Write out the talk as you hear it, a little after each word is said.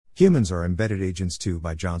Humans are Embedded Agents 2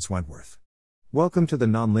 by John Swentworth. Welcome to the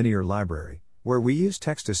Nonlinear Library, where we use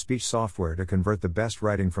text-to-speech software to convert the best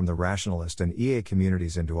writing from the Rationalist and EA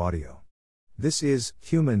communities into audio. This is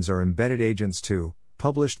Humans are Embedded Agents 2,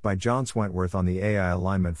 published by John Swentworth on the AI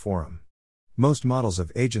Alignment Forum. Most models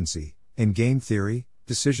of agency, in game theory,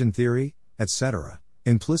 decision theory, etc.,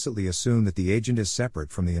 implicitly assume that the agent is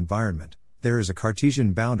separate from the environment. There is a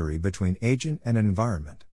Cartesian boundary between agent and an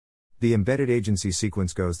environment. The embedded agency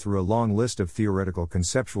sequence goes through a long list of theoretical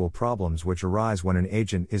conceptual problems which arise when an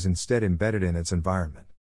agent is instead embedded in its environment.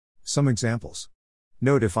 Some examples.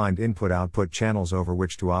 No defined input-output channels over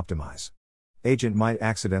which to optimize. Agent might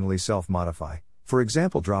accidentally self-modify, for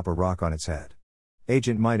example drop a rock on its head.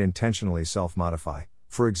 Agent might intentionally self-modify,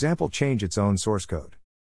 for example change its own source code.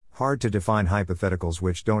 Hard to define hypotheticals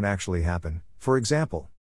which don't actually happen, for example,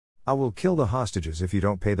 I will kill the hostages if you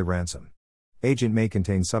don't pay the ransom. Agent may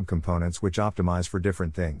contain subcomponents which optimize for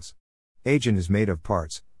different things. Agent is made of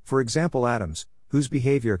parts, for example atoms, whose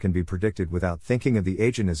behavior can be predicted without thinking of the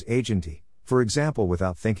agent as agenty, for example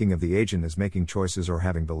without thinking of the agent as making choices or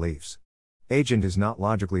having beliefs. Agent is not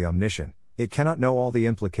logically omniscient, it cannot know all the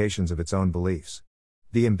implications of its own beliefs.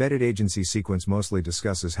 The embedded agency sequence mostly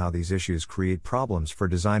discusses how these issues create problems for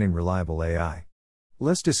designing reliable AI.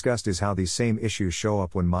 Less discussed is how these same issues show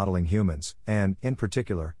up when modeling humans, and, in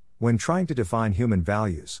particular, when trying to define human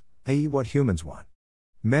values, i.e. what humans want.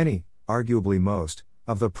 Many, arguably most,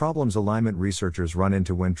 of the problems alignment researchers run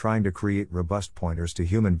into when trying to create robust pointers to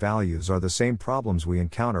human values are the same problems we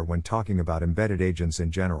encounter when talking about embedded agents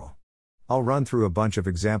in general. I'll run through a bunch of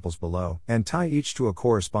examples below, and tie each to a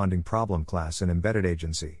corresponding problem class in embedded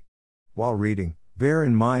agency. While reading, bear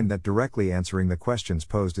in mind that directly answering the questions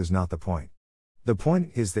posed is not the point. The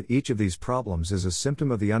point is that each of these problems is a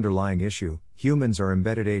symptom of the underlying issue: humans are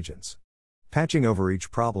embedded agents. Patching over each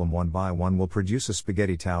problem one by one will produce a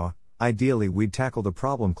spaghetti tower. Ideally, we'd tackle the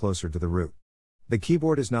problem closer to the root. The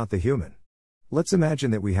keyboard is not the human. Let's imagine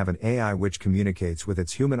that we have an AI which communicates with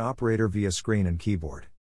its human operator via screen and keyboard.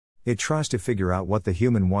 It tries to figure out what the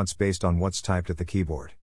human wants based on what's typed at the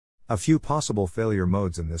keyboard. A few possible failure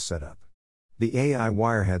modes in this setup. The AI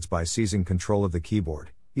wireheads by seizing control of the keyboard,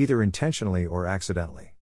 either intentionally or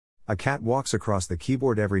accidentally. A cat walks across the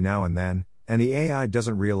keyboard every now and then, and the AI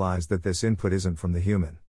doesn't realize that this input isn't from the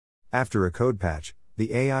human. After a code patch,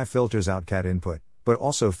 the AI filters out cat input, but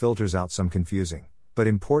also filters out some confusing, but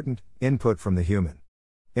important, input from the human.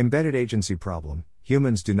 Embedded agency problem: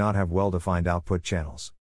 humans do not have well-defined output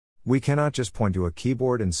channels. We cannot just point to a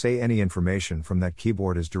keyboard and say any information from that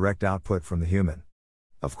keyboard is direct output from the human.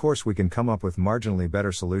 Of course we can come up with marginally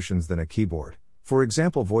better solutions than a keyboard, for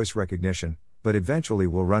example voice recognition, but eventually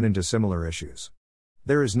we'll run into similar issues.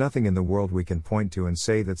 There is nothing in the world we can point to and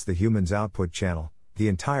say that's the human's output channel, the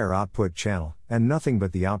entire output channel, and nothing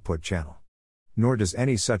but the output channel. Nor does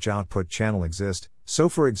any such output channel exist, so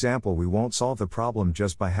for example we won't solve the problem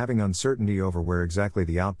just by having uncertainty over where exactly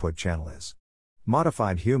the output channel is.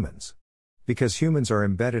 Modified humans. Because humans are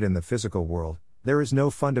embedded in the physical world, there is no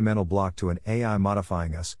fundamental block to an AI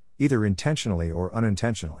modifying us, either intentionally or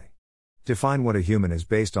unintentionally. Define what a human is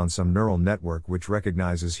based on some neural network which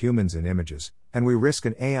recognizes humans in images, and we risk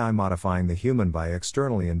an AI modifying the human by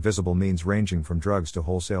externally invisible means ranging from drugs to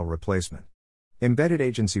wholesale replacement. Embedded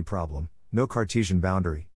agency problem: no Cartesian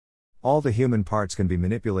boundary. All the human parts can be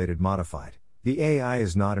manipulated, modified. The AI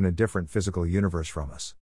is not in a different physical universe from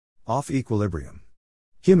us. Off-equilibrium.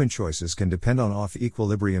 Human choices can depend on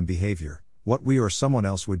off-equilibrium behavior, what we or someone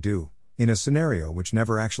else would do, in a scenario which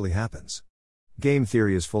never actually happens. Game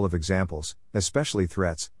theory is full of examples, especially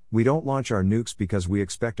threats. We don't launch our nukes because we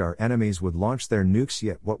expect our enemies would launch their nukes,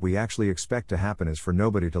 yet what we actually expect to happen is for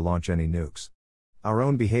nobody to launch any nukes. Our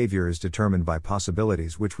own behavior is determined by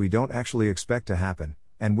possibilities which we don't actually expect to happen,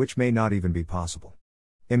 and which may not even be possible.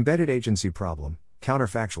 Embedded agency problem: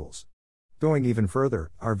 counterfactuals. Going even further,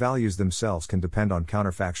 our values themselves can depend on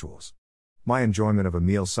counterfactuals. My enjoyment of a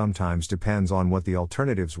meal sometimes depends on what the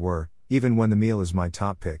alternatives were. Even when the meal is my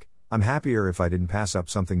top pick, I'm happier if I didn't pass up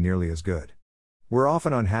something nearly as good. We're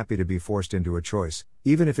often unhappy to be forced into a choice,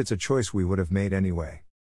 even if it's a choice we would have made anyway.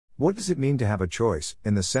 What does it mean to have a choice,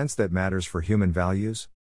 in the sense that matters for human values?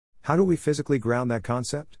 How do we physically ground that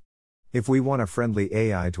concept? If we want a friendly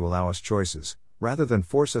AI to allow us choices, rather than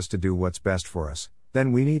force us to do what's best for us,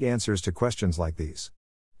 then we need answers to questions like these.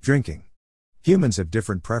 Drinking. Humans have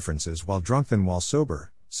different preferences while drunk than while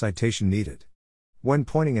sober, citation needed. When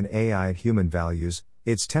pointing an AI at human values,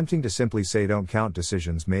 it's tempting to simply say don't count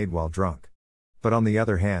decisions made while drunk. But on the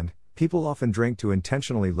other hand, people often drink to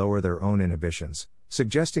intentionally lower their own inhibitions,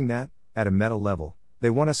 suggesting that, at a meta level, they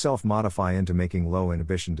want to self-modify into making low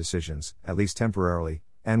inhibition decisions, at least temporarily,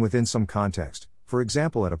 and within some context, for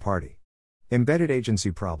example at a party. Embedded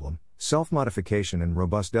agency problem, self-modification and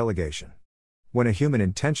robust delegation. When a human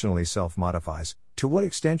intentionally self-modifies, to what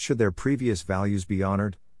extent should their previous values be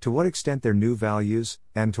honored, to what extent their new values,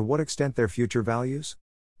 and to what extent their future values?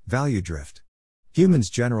 Value drift. Humans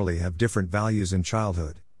generally have different values in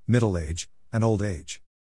childhood, middle age, and old age.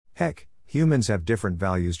 Heck, humans have different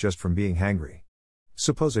values just from being hangry.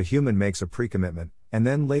 Suppose a human makes a pre-commitment, and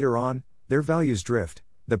then later on, their values drift.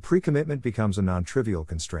 The pre-commitment becomes a non-trivial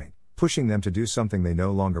constraint, pushing them to do something they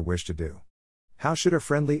no longer wish to do. How should a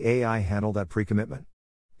friendly AI handle that pre-commitment?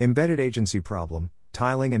 Embedded agency problem,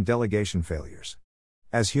 tiling and delegation failures.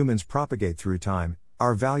 As humans propagate through time,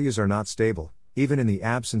 our values are not stable, even in the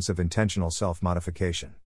absence of intentional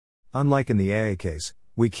self-modification. Unlike in the AI case,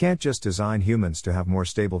 we can't just design humans to have more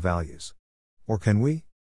stable values. Or can we?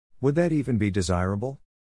 Would that even be desirable?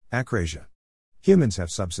 Acrasia. Humans have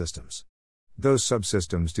subsystems. Those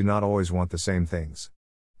subsystems do not always want the same things.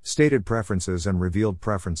 Stated preferences and revealed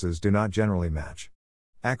preferences do not generally match.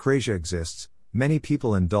 Acrasia exists. Many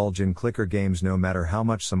people indulge in clicker games no matter how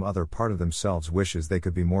much some other part of themselves wishes they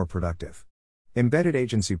could be more productive. Embedded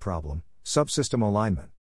agency problem, subsystem alignment.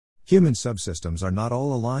 Human subsystems are not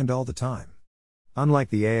all aligned all the time. Unlike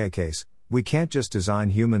the AI case, we can't just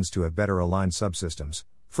design humans to have better aligned subsystems.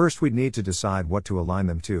 First we'd need to decide what to align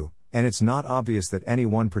them to, and it's not obvious that any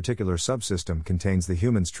one particular subsystem contains the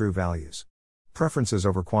human's true values. Preferences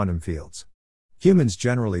over quantum fields. Humans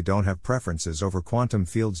generally don't have preferences over quantum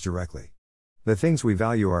fields directly. The things we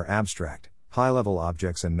value are abstract, high-level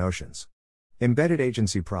objects and notions. Embedded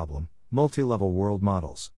agency problem, multi-level world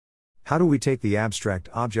models. How do we take the abstract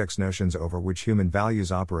objects notions over which human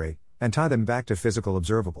values operate, and tie them back to physical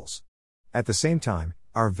observables? At the same time,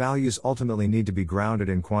 our values ultimately need to be grounded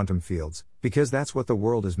in quantum fields, because that's what the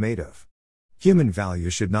world is made of. Human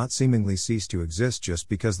values should not seemingly cease to exist just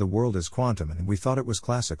because the world is quantum and we thought it was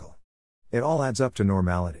classical. It all adds up to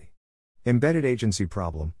normality. Embedded agency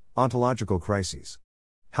problem, ontological crises.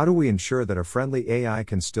 How do we ensure that a friendly AI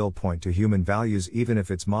can still point to human values even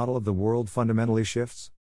if its model of the world fundamentally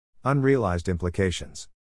shifts? Unrealized implications.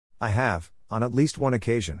 I have, on at least one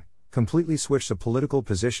occasion, completely switched a political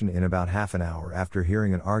position in about half an hour after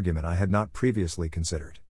hearing an argument I had not previously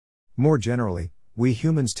considered. More generally, we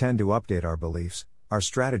humans tend to update our beliefs, our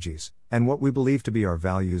strategies, and what we believe to be our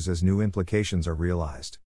values as new implications are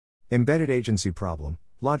realized. Embedded agency problem,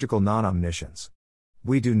 logical non-omniscience.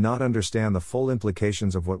 We do not understand the full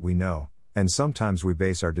implications of what we know, and sometimes we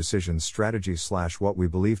base our decisions, strategies / what we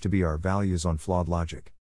believe to be our values on flawed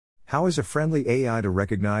logic. How is a friendly AI to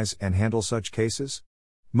recognize and handle such cases?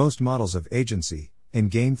 Most models of agency, in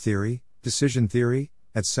game theory, decision theory,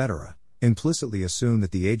 etc., implicitly assume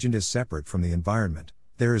that the agent is separate from the environment.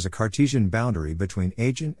 There is a Cartesian boundary between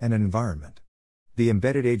agent and an environment. The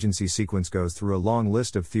embedded agency sequence goes through a long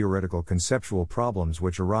list of theoretical conceptual problems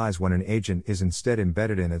which arise when an agent is instead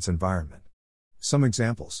embedded in its environment. Some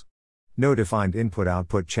examples. No defined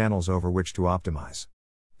input-output channels over which to optimize.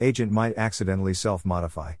 Agent might accidentally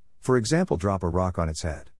self-modify, for example drop a rock on its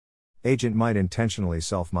head. Agent might intentionally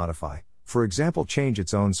self-modify, for example change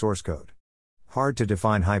its own source code. Hard to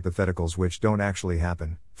define hypotheticals which don't actually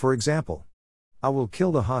happen, for example, I will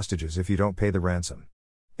kill the hostages if you don't pay the ransom.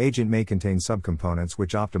 Agent may contain subcomponents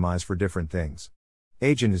which optimize for different things.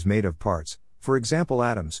 Agent is made of parts, for example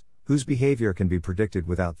atoms, whose behavior can be predicted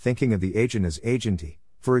without thinking of the agent as agenty,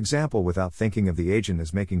 for example without thinking of the agent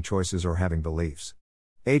as making choices or having beliefs.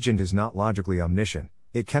 Agent is not logically omniscient,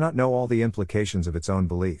 it cannot know all the implications of its own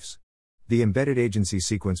beliefs. The embedded agency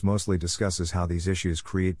sequence mostly discusses how these issues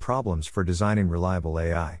create problems for designing reliable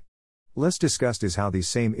AI. Less discussed is how these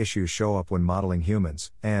same issues show up when modeling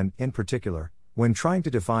humans, and, in particular, when trying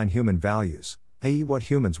to define human values, i.e. what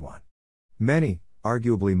humans want. Many,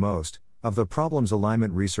 arguably most, of the problems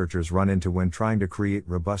alignment researchers run into when trying to create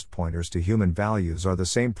robust pointers to human values are the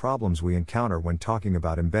same problems we encounter when talking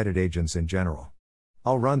about embedded agents in general.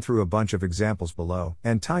 I'll run through a bunch of examples below,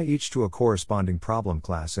 and tie each to a corresponding problem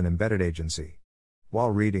class in embedded agency. While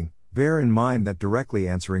reading, bear in mind that directly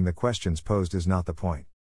answering the questions posed is not the point.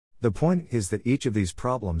 The point is that each of these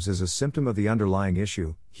problems is a symptom of the underlying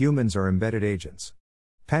issue: humans are embedded agents.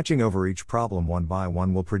 Patching over each problem one by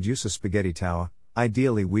one will produce a spaghetti tower.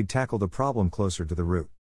 Ideally we'd tackle the problem closer to the root.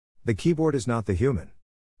 The keyboard is not the human.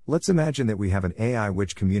 Let's imagine that we have an AI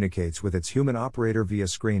which communicates with its human operator via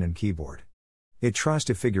screen and keyboard. It tries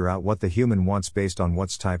to figure out what the human wants based on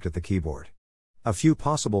what's typed at the keyboard. A few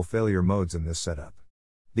possible failure modes in this setup.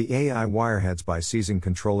 The AI wireheads by seizing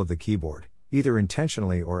control of the keyboard, either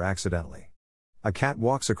intentionally or accidentally. A cat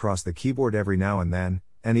walks across the keyboard every now and then,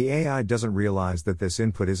 and the AI doesn't realize that this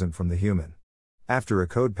input isn't from the human. After a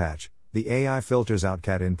code patch, the AI filters out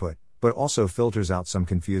cat input, but also filters out some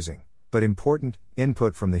confusing, but important,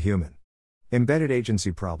 input from the human. Embedded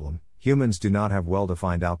agency problem: humans do not have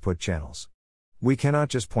well-defined output channels. We cannot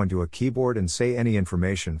just point to a keyboard and say any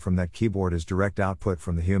information from that keyboard is direct output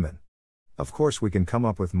from the human. Of course, we can come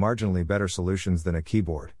up with marginally better solutions than a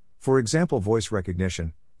keyboard, for example voice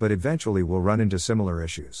recognition, but eventually we'll run into similar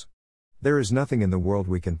issues. There is nothing in the world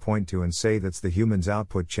we can point to and say that's the human's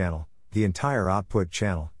output channel, the entire output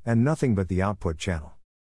channel, and nothing but the output channel.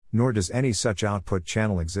 Nor does any such output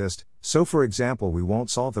channel exist, so for example we won't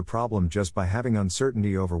solve the problem just by having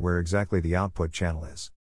uncertainty over where exactly the output channel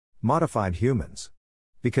is. Modified humans.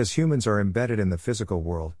 Because humans are embedded in the physical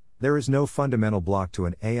world, there is no fundamental block to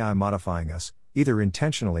an AI modifying us, either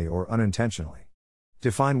intentionally or unintentionally.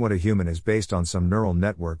 Define what a human is based on some neural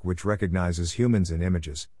network which recognizes humans in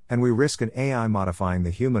images, and we risk an AI modifying the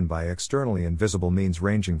human by externally invisible means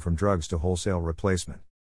ranging from drugs to wholesale replacement.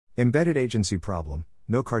 Embedded agency problem: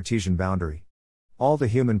 no Cartesian boundary. All the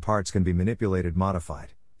human parts can be manipulated,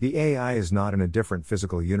 modified. The AI is not in a different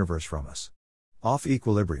physical universe from us.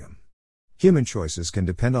 Off-equilibrium. Human choices can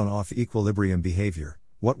depend on off-equilibrium behavior,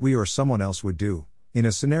 what we or someone else would do, in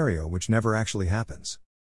a scenario which never actually happens.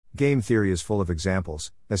 Game theory is full of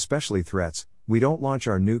examples, especially threats. We don't launch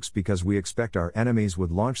our nukes because we expect our enemies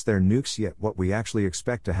would launch their nukes, yet what we actually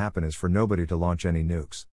expect to happen is for nobody to launch any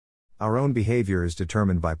nukes. Our own behavior is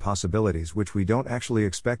determined by possibilities which we don't actually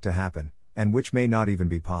expect to happen, and which may not even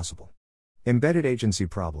be possible. Embedded agency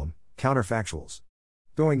problem: counterfactuals.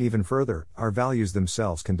 Going even further, our values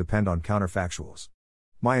themselves can depend on counterfactuals.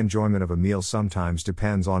 My enjoyment of a meal sometimes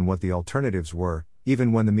depends on what the alternatives were.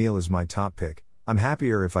 Even when the meal is my top pick, I'm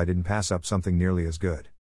happier if I didn't pass up something nearly as good.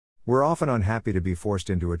 We're often unhappy to be forced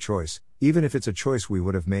into a choice, even if it's a choice we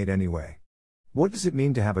would have made anyway. What does it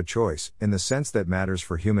mean to have a choice, in the sense that matters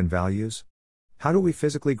for human values? How do we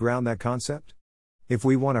physically ground that concept? If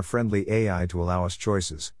we want a friendly AI to allow us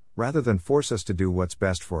choices, rather than force us to do what's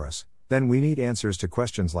best for us, then we need answers to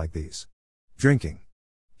questions like these. Drinking.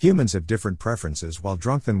 Humans have different preferences while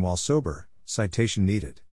drunk than while sober, citation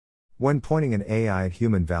needed. When pointing an AI at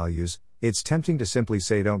human values, it's tempting to simply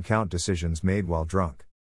say don't count decisions made while drunk.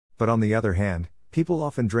 But on the other hand, people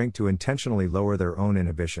often drink to intentionally lower their own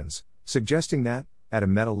inhibitions, suggesting that, at a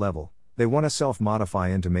meta level, they want to self-modify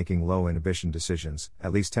into making low inhibition decisions,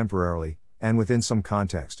 at least temporarily, and within some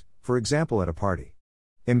context, for example at a party.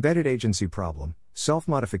 Embedded agency problem: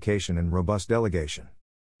 self-modification and robust delegation.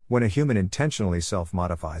 When a human intentionally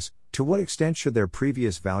self-modifies, to what extent should their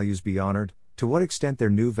previous values be honored, to what extent their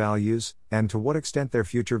new values, and to what extent their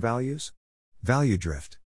future values? Value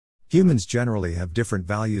drift. Humans generally have different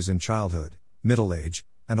values in childhood, middle age,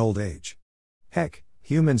 and old age. Heck,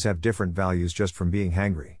 humans have different values just from being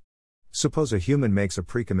hangry. Suppose a human makes a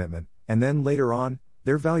pre-commitment, and then later on,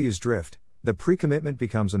 their values drift. The pre-commitment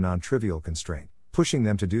becomes a non-trivial constraint, pushing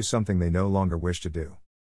them to do something they no longer wish to do.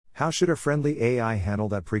 How should a friendly AI handle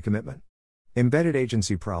that pre-commitment? Embedded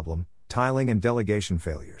agency problem: tiling and delegation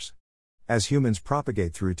failures. As humans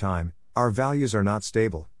propagate through time, our values are not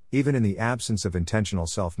stable, even in the absence of intentional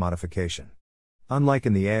self-modification. Unlike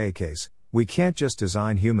in the AI case, we can't just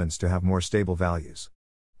design humans to have more stable values.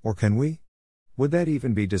 Or can we? Would that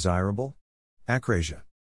even be desirable? Acrasia.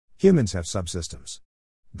 Humans have subsystems.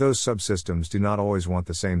 Those subsystems do not always want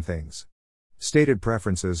the same things. Stated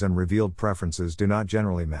preferences and revealed preferences do not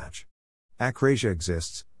generally match. Acrasia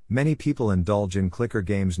exists. Many people indulge in clicker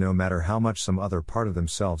games no matter how much some other part of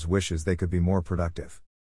themselves wishes they could be more productive.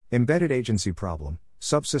 Embedded agency problem: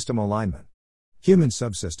 subsystem alignment. Human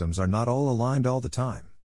subsystems are not all aligned all the time.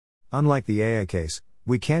 Unlike the AI case,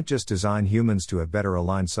 we can't just design humans to have better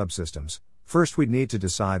aligned subsystems. First we'd need to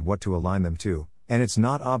decide what to align them to, and it's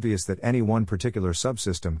not obvious that any one particular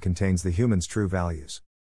subsystem contains the human's true values.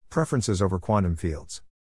 Preferences over quantum fields.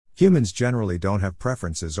 Humans generally don't have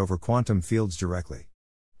preferences over quantum fields directly.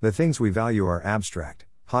 The things we value are abstract,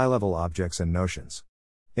 high-level objects and notions.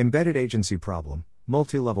 Embedded agency problem: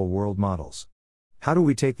 multi-level world models. How do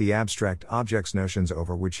we take the abstract objects, notions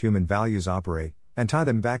over which human values operate, and tie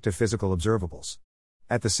them back to physical observables?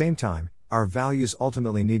 At the same time, our values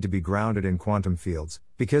ultimately need to be grounded in quantum fields,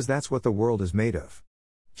 because that's what the world is made of.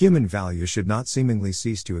 Human values should not seemingly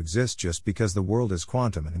cease to exist just because the world is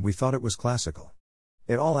quantum and we thought it was classical.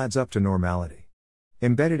 It all adds up to normality.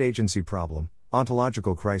 Embedded agency problem: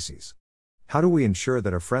 ontological crises. How do we ensure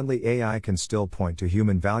that a friendly AI can still point to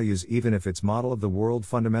human values even if its model of the world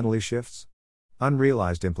fundamentally shifts?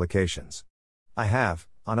 Unrealized implications. I have,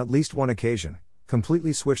 on at least one occasion,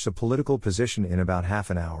 completely switched a political position in about half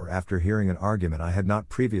an hour after hearing an argument I had not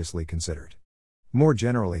previously considered. More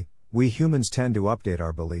generally, we humans tend to update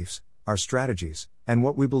our beliefs, our strategies, and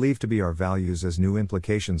what we believe to be our values as new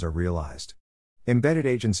implications are realized. Embedded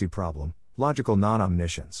agency problem, logical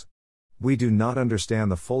non-omniscience. We do not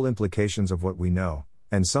understand the full implications of what we know,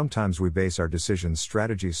 and sometimes we base our decisions,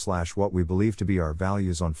 strategies / what we believe to be our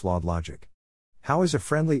values on flawed logic. How is a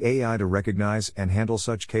friendly AI to recognize and handle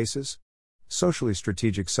such cases? Socially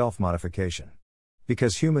strategic self-modification.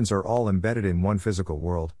 Because humans are all embedded in one physical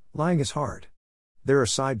world, lying is hard. There are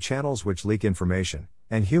side channels which leak information,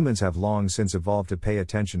 and humans have long since evolved to pay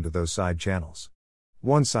attention to those side channels.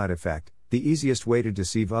 One side effect: the easiest way to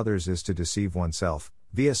deceive others is to deceive oneself,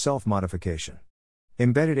 via self-modification.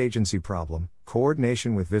 Embedded agency problem,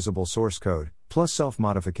 coordination with visible source code, plus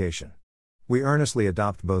self-modification. We earnestly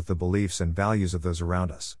adopt both the beliefs and values of those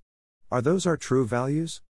around us. Are those our true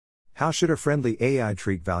values? How should a friendly AI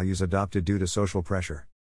treat values adopted due to social pressure?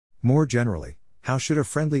 More generally, how should a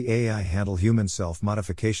friendly AI handle human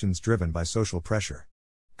self-modifications driven by social pressure?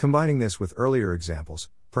 Combining this with earlier examples,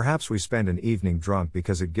 perhaps we spend an evening drunk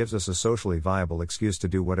because it gives us a socially viable excuse to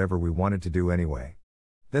do whatever we wanted to do anyway.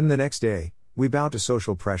 Then the next day, we bow to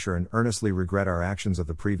social pressure and earnestly regret our actions of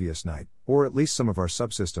the previous night, or at least some of our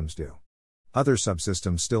subsystems do. Other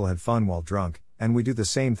subsystems still had fun while drunk, and we do the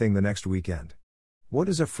same thing the next weekend. What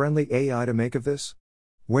is a friendly AI to make of this?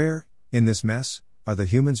 Where, in this mess, are the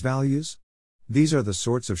human's values? These are the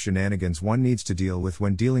sorts of shenanigans one needs to deal with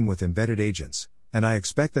when dealing with embedded agents, and I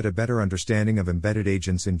expect that a better understanding of embedded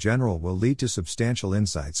agents in general will lead to substantial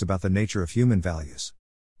insights about the nature of human values.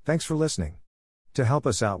 Thanks for listening. To help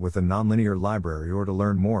us out with the Nonlinear Library or to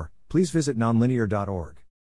learn more, please visit nonlinear.org.